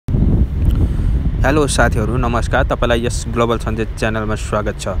Hello साथीहरु, नमस्कार। तपाईलाई यस ग्लोबल सञ्जय च्यानलमा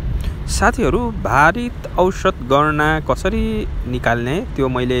स्वागत छ। साथीहरु, भारित औसत गणना कसरी निकाल्ने त्यो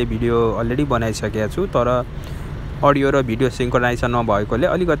मैले भिडियो अलरेडी बनाइसकेको छु, तर अडियो र भिडियो सिंक्रोनाइजेसन नभएकोले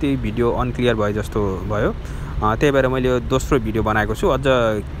अलिकति भिडियो अनक्लियर भए जस्तो भयो। त्यही भएर मैले दोस्रो भिडियो बनाएको छु, अझ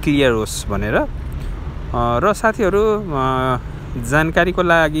क्लियर होस् भनेर। र साथीहरु, जानकारीको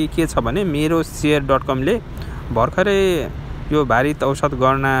लागि के छ भने meroshare.com ले भर्खरै यो भारित औसत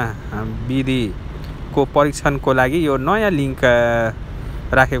गणना विधि को परीक्षणको लागि यो नयाँ लिंक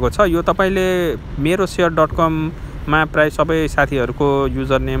राखेको छ। यो तपाईले meroshare.com मा प्राय सबै साथीहरुको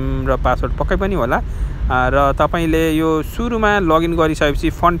युजर नेम र पासवर्ड पक्कै पनि होला। र तपाईले यो सुरुमा लगइन गरिसकेपछि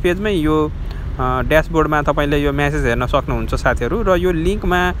फ्रन्ट पेजमै यो ड्याशबोर्डमा तपाईले यो मेसेज हेर्न सक्नुहुन्छ साथीहरु। र यो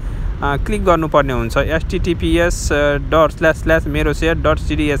लिंकमा क्लिक गर्नुपर्ने हुन्छ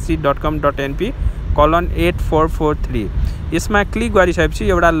https://meroshare.cdsc.com.np:8443। यसमा क्लिक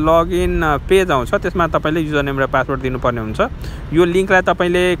गरिसकेपछि एउटा लगइन पेज आउँछ। त्यसमा तपाईले युजर नेम र पासवर्ड दिनुपर्ने हुन्छ। यो लिंकलाई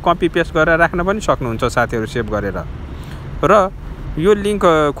तपाईले कपी पेस्ट गरेर राख्न पनि सक्नुहुन्छ साथीहरु, सेभ गरेर। र यो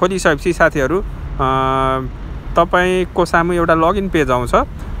लिंक खोलिसकेपछि साथीहरु, तपाईको सामु एउटा लगइन पेज आउँछ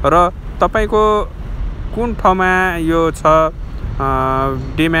र तपाईको कुन ठाउँमा यो छ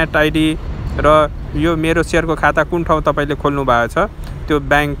डिम्याट आइडी र यो मेरोशेयर को खाता कुन ठाउँ तपाईले खोल्नु भएको छ त्यो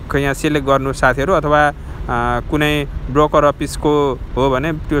बैंक यहाँ सिलेक्ट गर्नु साथीहरु, अथवा कुनै ब्रोकर अफिसको हो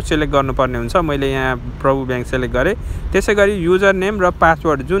भने त्यो सिलेक्ट गर्नुपर्ने हुन्छ। मैले यहाँ प्रभु बैंक सिलेक्ट गरे। त्यसैगरी युजर नेम र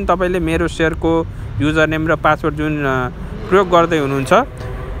पासवर्ड जुन तपाईले मेरोशेयर को युजर नेम र पासवर्ड जुन प्रयोग गर्दै हुनुहुन्छ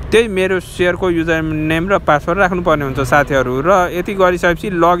त्यही मेरोशेयर को युजर नेम र पासवर्ड राख्नुपर्ने हुन्छ साथीहरु। र यति गरिसकेपछि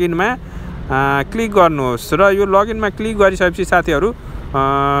लगइनमा क्लिक गर्नुहोस्। र यो लगइनमा क्लिक गरिसकेपछि साथीहरु,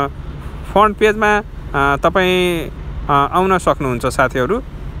 फ्रन्ट पेजमा तपाई आउन सक्नुहुन्छ साथीहरु।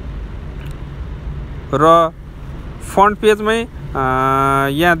 र फ्रन्ट पेजमै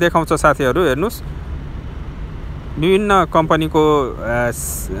यहाँ देखाउँछ साथीहरु, हेर्नुस् विभिन्न कम्पनीको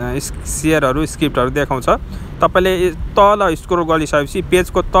शेयरहरु, स्क्रिप्टहरु देखाउँछ। तपाईले तल स्क्रोल गरिसकेपछि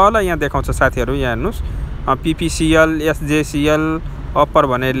पेजको तल यहाँ देखाउँछ साथीहरु, यहाँ हेर्नुस् PPCL, SJCL अपर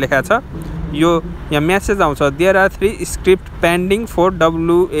भनेर लेखा छ। यो यहाँ मेसेज आउँछ there are 3 script pending for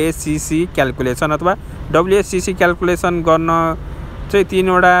WACC calculation, अथवा WACC क्याल्कुलेसन गर्न चाहिँ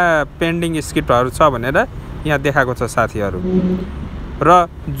 3 वटा पेन्डिङ स्क्रिप्टहरु छ भनेर यहाँ देखाएको छ साथीहरु। र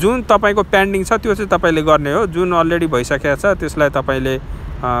जुन तपाईको पेन्डिङ छ त्यो चाहिँ तपाईले गर्ने हो। जुन अलरेडी भइसकेको छ त्यसलाई तपाईले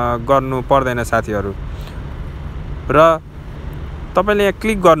गर्नु पर्दैन साथीहरु। र तपाईले यहाँ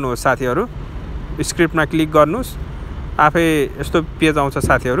क्लिक गर्नुहोस् साथीहरु, स्क्रिप्टमा क्लिक गर्नुस्। आफै यस्तो पेज आउँछ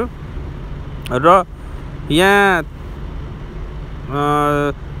साथीहरु। र यहाँ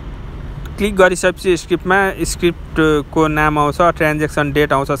क्लिक गरिसकेपछि स्क्रिप्टको नाम आउँछ, ट्रान्ज्याक्सन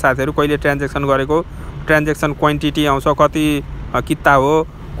डेट आउँछ साथीहरु, कहिले ट्रान्ज्याक्सन गरेको, ट्रान्ज्याक्सन क्वान्टिटी आउँछ, कति किता हो,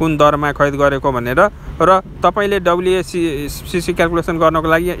 कुन दरमा खरिद गरेको भनेर। र तपाईले WACC क्याल्कुलेसन गर्नको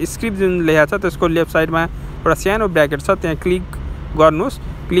लागि स्क्रिप्ट जुन लेखा छ त्यसको लेफ्ट साइडमा एउटा सानो ब्र्याकेट छ, त्यहाँ क्लिक गर्नुस्।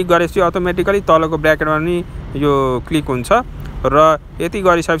 क्लिक गरेपछि अटोमेटिकली तलको ब्र्याकेटमा नि यो क्लिक हुन्छ। र यति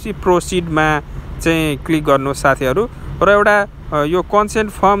गरिसकेपछि प्रोसिडमा चाहिँ क्लिक गर्नुहोस् साथीहरु। र एउटा यो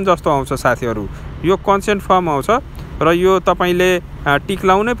कन्सेन्ट फर्म जस्तो आउँछ साथीहरु, यो कन्सेन्ट फर्म आउँछ र यो तपाईले टिक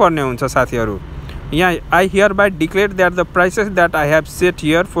लाउनै पर्ने हुन्छ साथीहरु। यहाँ I hear by declare that the prices that I have set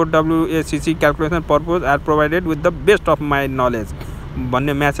here for WACC calculation purpose are provided with the best of my knowledge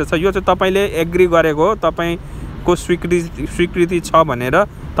भन्ने मेसेज छ। यो चाहिँ तपाईले एग्री गरेको हो, तपाईको स्वीकृति छ भनेर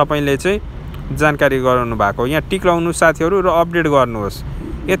तपाईले चाहिँ जानकारी गराउनु भएको। यहाँ टिक लाउनु साथीहरु र अपडेट गर्नुहोस्।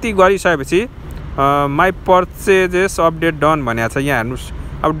 यति गरिसकेपछि माई पर्चेजेस अपडेट डन भनेको छ। यहाँ हेर्नुस्,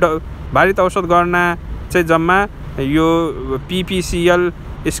 अब भारित औसत गणना चाहिँ जम्मा यो PPCL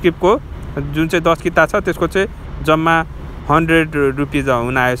स्क्रिप्टको जुन चाहिँ 10 किता छ त्यसको चाहिँ जम्मा 100 रुपैयाँ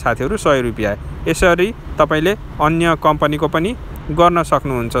हुन आयो साथीहरु, 100 रुपैयाँ। यसरी तपाईले अन्य कम्पनीको पनि गर्न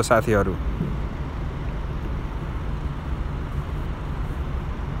सक्नुहुन्छ साथीहरु।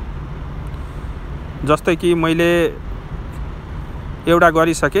 जस्तै कि मैले एउटा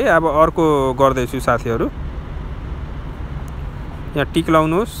गरिसके, अब अर्को गर्दैछु साथीहरु। यहाँ टिक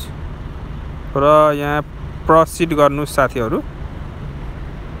लाउनुस् र यहाँ प्रोसिड गर्नुस् साथीहरु।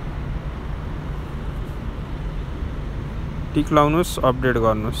 टिक लाउनुस्, अपडेट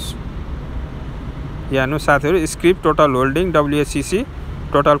गर्नुस्। यहाँ हेर्नुस् साथीहरु, script total holding WACC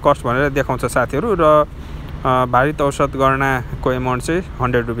total cost भनेर देखाउँछ साथीहरु। र भारित औसत गणनाको एमाउन्ट चाहिँ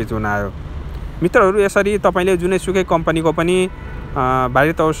 100 रुपैयाँ हुन आयो। मित्रहरु, यसरी तपाईले जुनै सुकै कम्पनीको पनि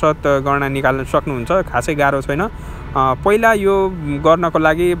भारित औसत गणना निकाल्न सक्नुहुन्छ। खासै गाह्रो छैन। पहिला यो गर्नको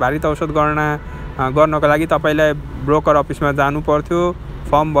लागि, भारित औसत गणना गर्नको लागि तपाईलाई ब्रोकर अफिसमा जानु पर्थ्यो,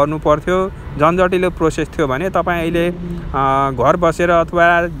 फर्म भर्नु पर्थ्यो, झन्झटिलो प्रोसेस थियो भने तपाई अहिले घर बसेर अथवा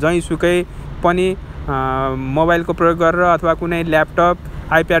जहीँसुकै पनि मोबाइलको प्रयोग गरेर अथवा कुनै ल्यापटप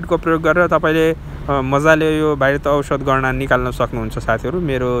आइप्याडको प्रयोग गरेर तपाईले मजाले यो भाइरत औषध गणना निकाल्न सक्नुहुन्छ साथीहरु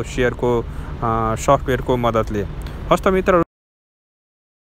मेरो शेयरको सफ्टवेयरको मद्दतले। हस्त मित्र